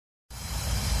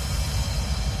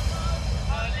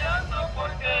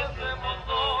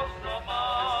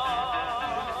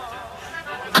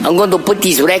I'm going to put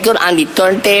this record on the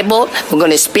turntable. We're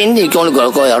going to spin. It's going to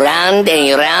go around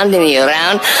and around and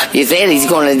around. You see, it's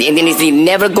going to, and then it's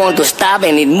never going to stop,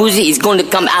 and the music is going to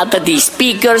come out of the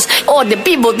speakers. Oh, the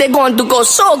people, they're going to go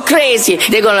so crazy.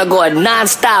 They're going to go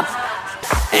non-stop.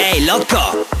 Hey,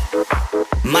 loco.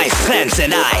 My friends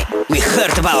and I, we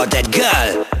heard about that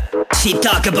girl. She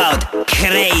talk about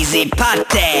crazy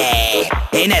party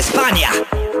in España.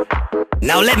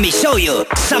 Now let me show you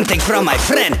something from my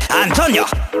friend Antonio.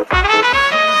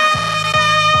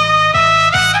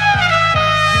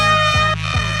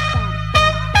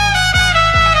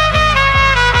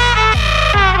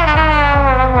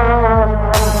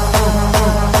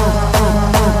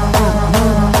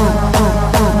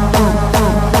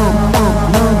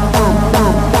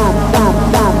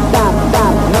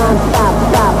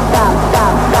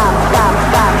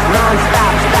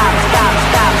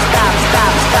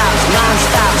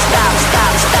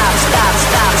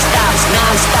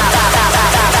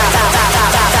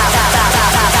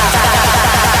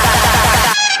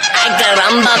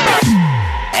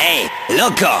 Hey,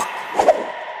 loco.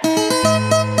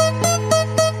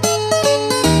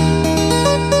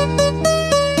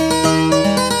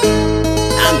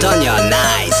 Antonio,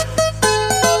 nice.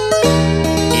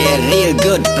 You're a real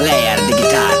good player the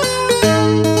guitar.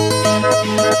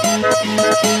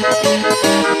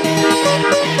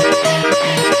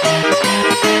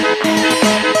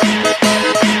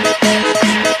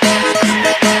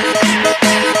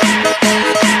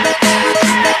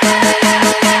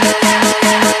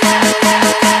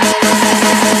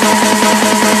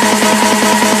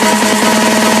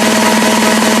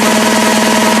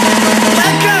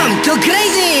 Welcome to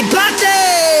Crazy Party!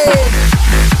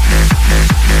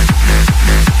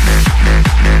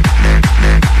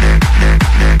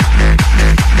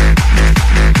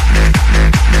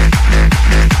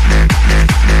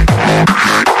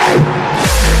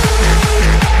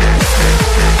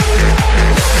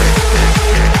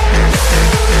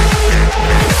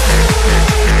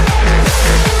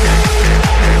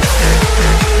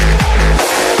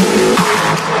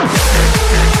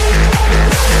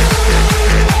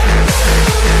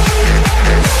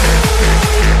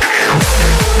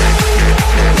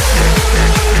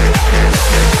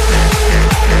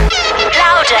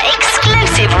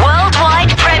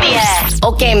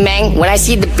 Okay, man, when I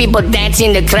see the people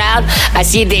dancing in the crowd, I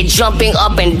see they jumping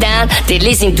up and down, they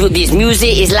listen to this music.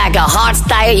 It's like a hard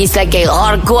style, it's like a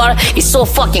hardcore. It's so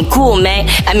fucking cool, man.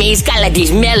 I mean, it's got like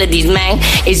these melodies, man.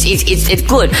 It's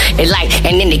good. It's like,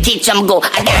 and then the kid jump go,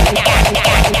 and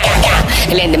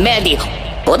then the melody,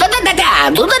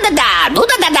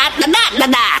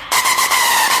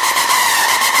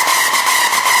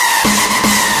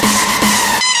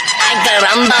 ay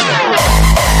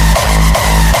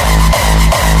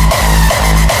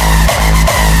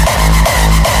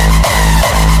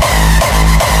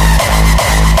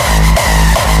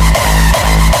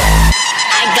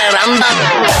caramba.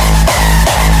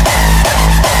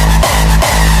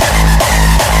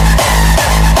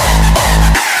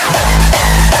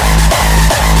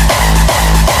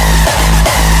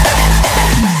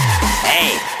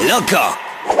 Hey, loco.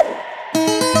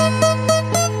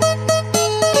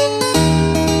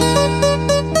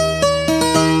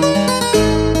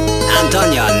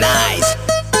 Antonio, nice.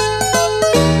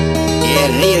 You're a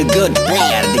real good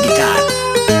player the guitar.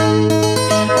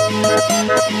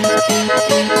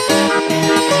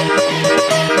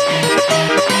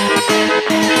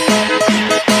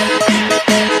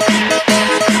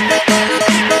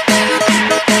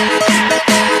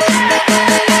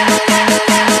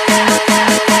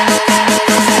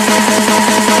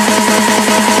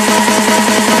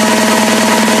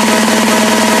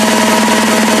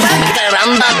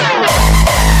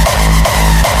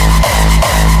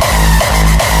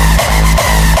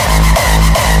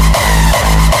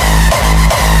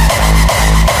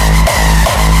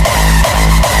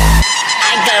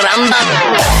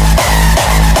 Caramba.